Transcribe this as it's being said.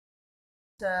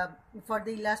For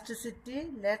the elasticity,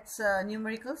 let's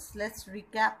numericals, let's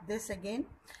recap this again.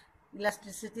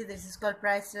 Elasticity, this is called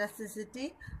price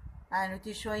elasticity, and which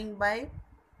is showing by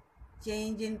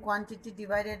change in quantity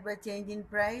divided by change in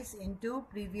price into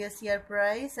previous year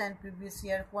price and previous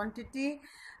year quantity.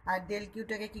 R del q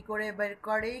টাকে কি করে বের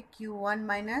করে q1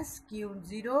 minus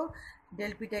q0,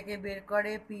 del p টাকে বের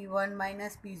করে p1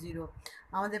 minus p0.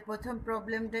 আমাদের প্রথম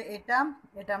প্রবলেমটা এটা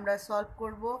আমরা সলভ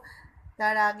করব।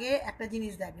 তার আগে একটা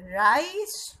জিনিস দেখেন,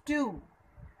 rice two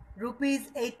rupees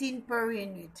 18 per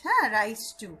unit। হ্যাঁ, রাইস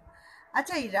টু।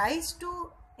 আচ্ছা, এই রাইস টু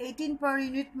 18 per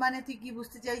unit মানে তুই কি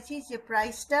বুঝতে চাইছিস যে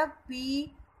প্রাইসটা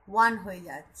p1 হয়ে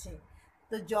যাচ্ছে।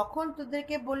 তো যখন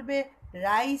তোদেরকে বলবে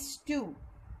রাইস টু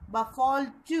বা ফল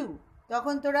টু,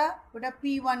 তখন তোরা ওটা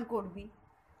p1 করবি।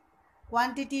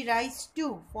 Quantity rice to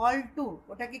fall two,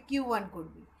 ওটাকে q1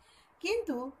 করবি।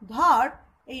 কিন্তু ধর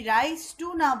এই রাইস টু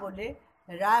না বলে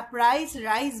প্রাইস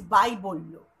রাইস বাই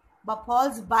বলল বা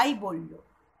ফলস বাই বলল,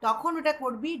 তখন ওটা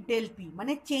করবি ডেল পি,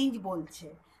 মানে চেঞ্জ বলছে,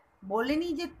 বলেনি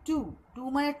যে টু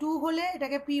মানে টু হলে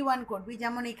এটাকে p1 করবি।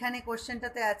 যেমন এখানে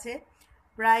কোশ্চেনটাতে আছে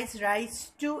প্রাইস রাইস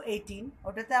টু 18,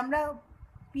 ওটাতে আমরা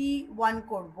p1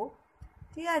 করব,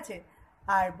 ঠিক আছে।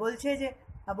 আর বলেছে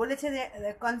যে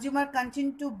consumer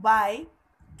continue to by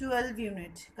 12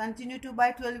 unit, continue to by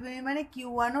 12 unit মানে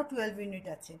q1ও 12 ইউনিট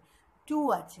আছে, 2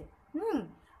 আছে।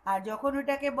 আর যখন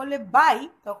ওটাকে বলে বাই,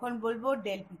 তখন বলবো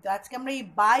ডেল পি। তো আজকে আমরা এই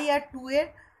বাই আর 2 এর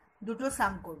দুটো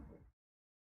সাম করব।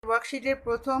 ওয়ার্কশিটের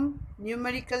প্রথম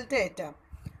নিউমেরিক্যালটা এটা।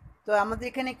 তো আমাদের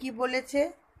এখানে কি বলেছে,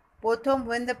 প্রথম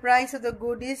when the price of the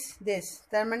good is this,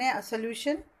 তার মানে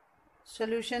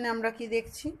সলিউশনে আমরা কি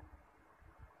দেখছি,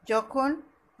 যখন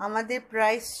আমাদের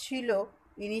প্রাইস ছিল,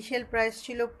 ইনিশিয়াল প্রাইস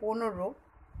ছিল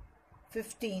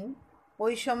 15,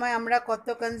 ওই সময় আমরা কত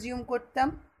কনজিউম করতাম,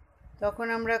 তখন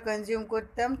আমরা কনজিউম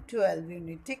করতাম 12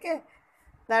 ইউনিট, ঠিক আছে।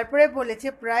 তারপরে বলেছে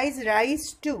প্রাইস রাইস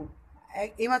টু,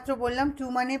 এইমাত্র বললাম 2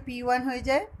 মানে p1 হয়ে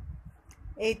যায়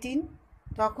 18,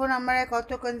 তখন আমরা কত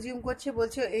কনজিউম করছি,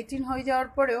 বলছে 18 হয়ে যাওয়ার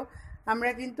পরেও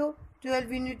আমরা কিন্তু 12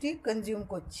 ইউনিটই কনজিউম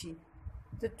করছি।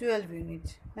 তো 12 ইউনিট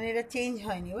মানে এটা চেঞ্জ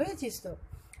হয়নি, বুঝেছিস? তো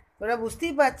তোরা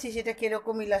বুঝতেই পারছিস এটা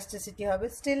কীরকম ইলাস্টিসিটি হবে।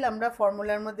 স্টিল আমরা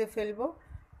ফর্মুলার মধ্যে ফেলবো,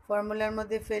 ফর্মুলার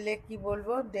মধ্যে ফেলে কি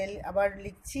বলবো, ডেল আবার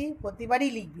লিখছি, প্রতিবারই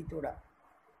লিখবি তোরা,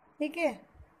 ঠিক আছে।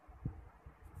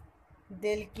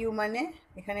 ডেল কিউ মানে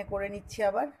এখানে করে নিচ্ছি,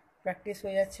 আবার প্র্যাকটিস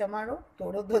হয়ে যাচ্ছে আমারও,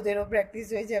 তোদেরও প্র্যাকটিস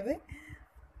হয়ে যাবে,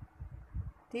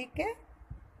 ঠিক আছে।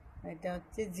 এটা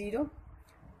হচ্ছে 0,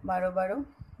 12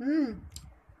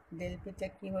 ডেল পিটা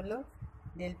কী হলো,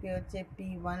 ডেল পি হচ্ছে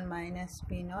p1 মাইনাস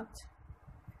p0,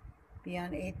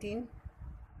 p1 18,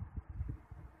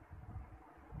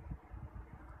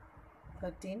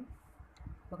 13,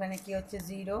 ওখানে কি হচ্ছে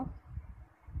 0,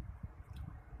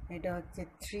 এটা হচ্ছে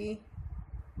 3,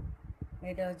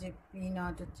 এটা হচ্ছে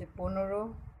p0 হচ্ছে 15,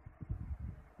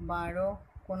 12,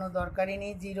 কোনো দরকারই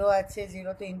নেই, 0 আছে,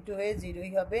 0 তো ইন্টু হয়ে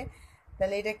 0ই হবে।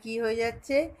 তাহলে এটা কি হয়ে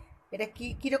যাচ্ছে, এটা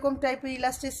কীরকম টাইপের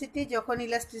ইলাস্টিসিটি, যখন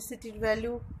ইলাস্টিসিটির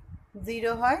ভ্যালু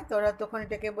 0 হয় তোরা তখন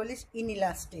এটাকে বলিস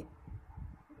ইনইলাস্টিক।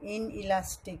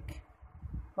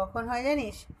 কখন হয়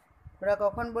জানিস, ওরা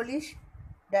কখন বলিস,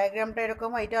 ডায়াগ্রামটা এরকম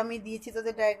হয়, এটা আমি দিয়েছি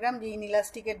তোদের ডায়াগ্রাম, যে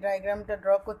ইনইলাস্টিকের ডায়াগ্রামটা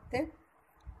ড্র করতে।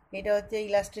 এটা হচ্ছে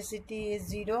ইলাস্টিসিটি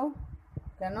 0,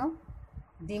 কেন,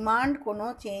 ডিমান্ড কোনো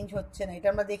চেঞ্জ হচ্ছে না, এটা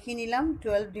আমরা দেখিয়ে নিলাম।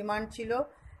 12 ডিমান্ড ছিল,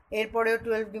 এরপরেও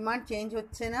 12 ডিমান্ড চেঞ্জ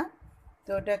হচ্ছে না,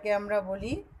 তো ওটাকে আমরা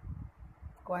বলি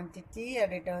কোয়ান্টিটি, আর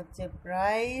এটা হচ্ছে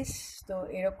প্রাইস। তো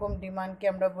এরকম ডিমান্ডকে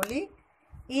আমরা বলি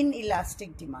ইনইলাস্টিক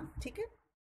ডিমান্ড, ঠিক আছে।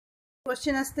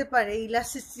 কোশ্চেন আসতে পারে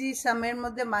ইলাস্টিসিটি সামের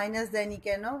মধ্যে মাইনাস দেয়নি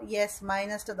কেন। ইয়েস,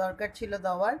 মাইনাসটা দরকার ছিল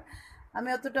দেওয়ার, আমি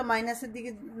অতটা মাইনাসের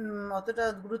দিকে অতটা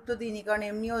গুরুত্ব দিইনি, কারণ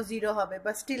এমনিও 0 হবে,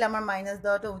 বা স্টিল আমার মাইনাস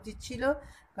দেওয়াটা উচিত ছিল,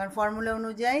 কারণ ফর্মুলা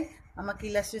অনুযায়ী আমাকে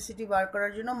ইলাস্টিসিটি বার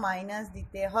করার জন্য মাইনাস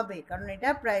দিতে হবে, কারণ এটা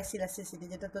প্রাইস ইলাস্টিসিটি,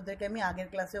 যেটা তোদেরকে আমি আগের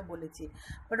ক্লাসেও বলেছি।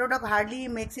 বাট ওটা hardly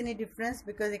makes any difference,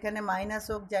 because এখানে মাইনাস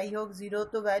হোক যাই হোক, 0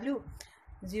 তো ভ্যালু,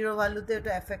 0 ভ্যালুতে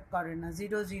ওটা এফেক্ট করে না,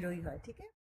 0ই হয়, ঠিক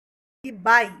আছে।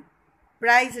 By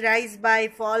price rise by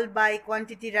fall by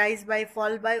quantity rise by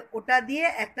fall by, ওটা দিয়ে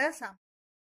একটা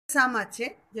সাম আছে,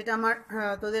 যেটা আমার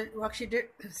তোদের ওয়ার্কশিটের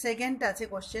সেকেন্ড আছে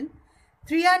question.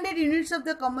 300 units of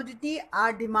the commodity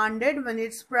are demanded when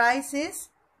its price is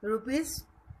rupees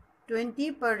 20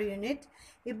 per unit.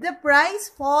 If the price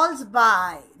falls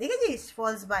by, দেখেছিস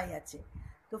falls by আছে,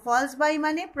 তো falls by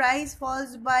মানে প্রাইস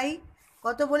falls by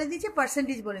কত বলে দিয়েছে,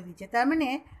 পার্সেন্টেজ বলে দিয়েছে, তার মানে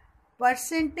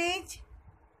পার্সেন্টেজ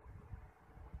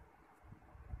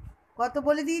কত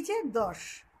বলে দিয়েছে, 10,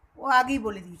 ও আগেই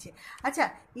বলে দিয়েছে। আচ্ছা,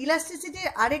 ইলাস্টিসিটির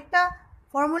আরেকটা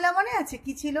ফর্মুলা মনে আছে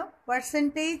কি ছিল,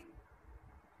 percentage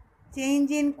change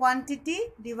in quantity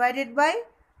divided by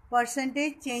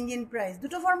percentage change in price.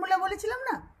 দুটো ফর্মুলা বলেছিলাম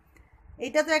না,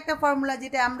 এটা তো একটা ফর্মুলা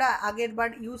যেটা আমরা আগের বার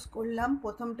ইউজ করলাম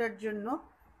প্রথমটার জন্য।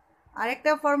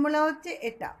 আরেকটা ফর্মুলা হচ্ছে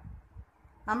এটা,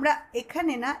 আমরা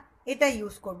এখানে না এটা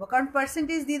ইউজ করব, কারণ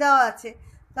পার্সেন্টেজ দিয়ে দেওয়া আছে,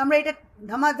 তো আমরা এটা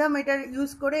ধামাধাম এটা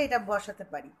ইউজ করে এটা বসাতে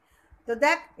পারি। তো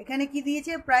দেখ এখানে কি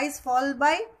দিয়েছে, প্রাইস ফল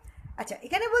বাই, আচ্ছা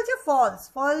এখানে বলছে ফলস,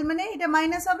 ফল মানে এটা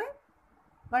মাইনাস হবে,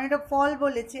 কারণ এটা ফল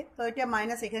বলেছে, তো এটা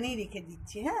মাইনাস এখানেই রেখে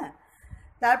দিচ্ছি। হ্যাঁ,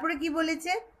 তারপরে কি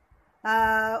বলেছে,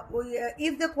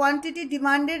 if the quantity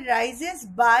demanded rises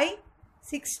by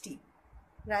 60,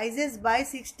 rises by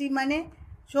 60 মানে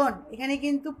শোন এখানে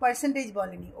কিন্তু পার্সেন্টেজ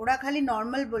বলেনি, ওরা খালি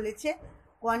নর্মাল বলেছে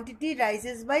কোয়ান্টিটি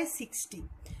রাইজেস বাই 60।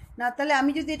 না তাহলে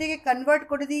আমি যদি এটাকে কনভার্ট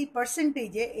করে দিই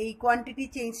পার্সেন্টেজে, এই কোয়ান্টিটি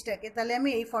চেঞ্জটাকে, তাহলে আমি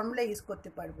এই ফর্মুলা ইউজ করতে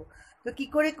পারবো। তো কী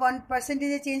করে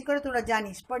পার্সেন্টেজে চেঞ্জ করে তোরা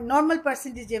জানিস, নর্মাল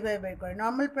পার্সেন্টেজ যেভাবে বের করে,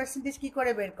 নর্মাল পার্সেন্টেজ কী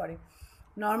করে বের করে,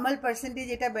 নর্মাল পার্সেন্টেজ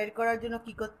এটা বের করার জন্য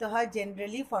কি করতে হয়,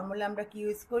 জেনারেলি ফর্মুলা আমরা কি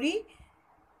ইউজ করি,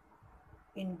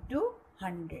 ইন্টু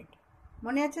 100,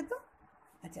 মনে আছে তো?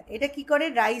 আচ্ছা এটা কি করে,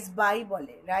 রাইজ বাই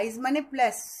বলে, রাইজ মানে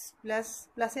প্লাস, প্লাস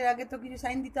প্লাসের আগে তো কিছু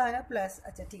সাইন দিতে হয় না, প্লাস,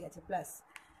 আচ্ছা ঠিক আছে প্লাস।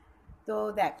 তো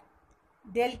দেখ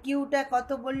ডেল কিউটা কত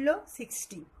বললো,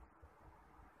 60।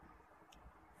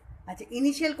 আচ্ছা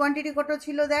ইনিশিয়াল কোয়ান্টিটি কত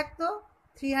ছিল দেখ তো,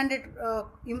 300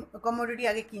 কমোডিটি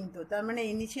আগে কিনতো, তার মানে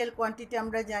ইনিশিয়াল কোয়ান্টিটি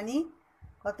আমরা জানি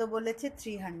কত বলেছে,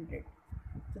 300।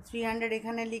 তো 300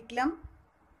 এখানে লিখলাম,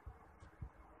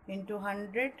 ইন্টু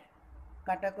 100,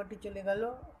 কাটাকুটি চলে গেল,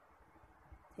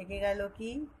 থেকে গেল কি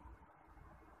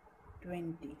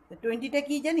 20। তো 20টা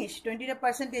কি জানিস, 20টা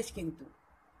পার্সেন্টেজ, কিন্তু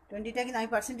 20টা কিন্তু আমি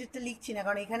পার্সেন্টেজটা লিখছি না,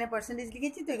 কারণ এখানে পার্সেন্টেজ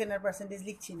লিখেছি তো এখানে আর পার্সেন্টেজ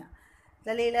লিখছি না।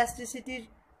 তাহলে ইলাস্টিসিটির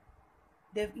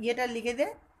ইয়েটা লিখে দে,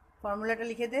 ফর্মুলাটা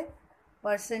লিখে দে,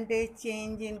 percentage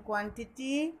change in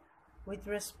quantity with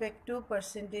respect to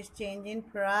percentage change in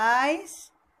price,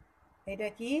 এটা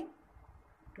কি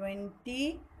 20,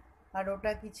 আর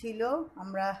ওটা কি ছিল,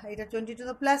 আমরা এটা 22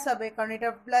 তো প্লাস হবে, কারণ এটা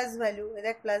প্লাস ভ্যালু,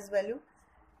 দেখ প্লাস ভ্যালু,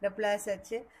 এটা প্লাস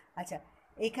আছে। আচ্ছা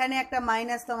এখানে একটা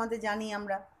মাইনাস তো আমাদের জানি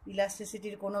আমরা,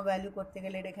 ইলাস্টিসিটির কোনো ভ্যালু করতে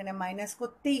গেলে এটা এখানে মাইনাস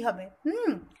করতেই হবে।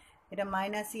 এটা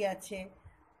মাইনাসই আছে,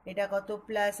 এটা কত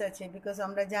প্লাস আছে, বিকজ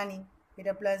আমরা জানি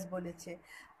এটা প্লাস বলেছে,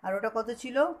 আর ওটা কত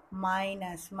ছিল,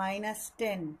 মাইনাস,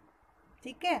 -10,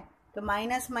 ঠিক আছে। তো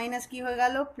মাইনাস মাইনাস কি হয়ে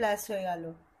গেল, প্লাস হয়ে গেল,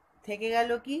 থেকে গেল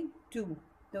কি 2,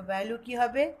 তো ভ্যালু কি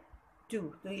হবে 2,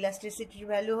 তো ইলাস্টিসিটির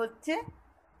ভ্যালু হচ্ছে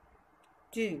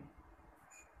 2,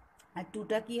 আর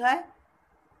 2টা কি হয়,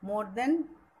 মোর দেন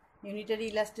ইউনিটারি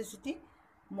ইলাস্টিসিটি,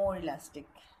 মোর ইলাস্টিক,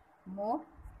 মোর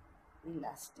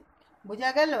ইলাস্টিক, বোঝা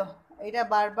গেল? এটা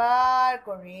বারবার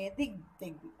করে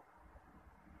দেখবি।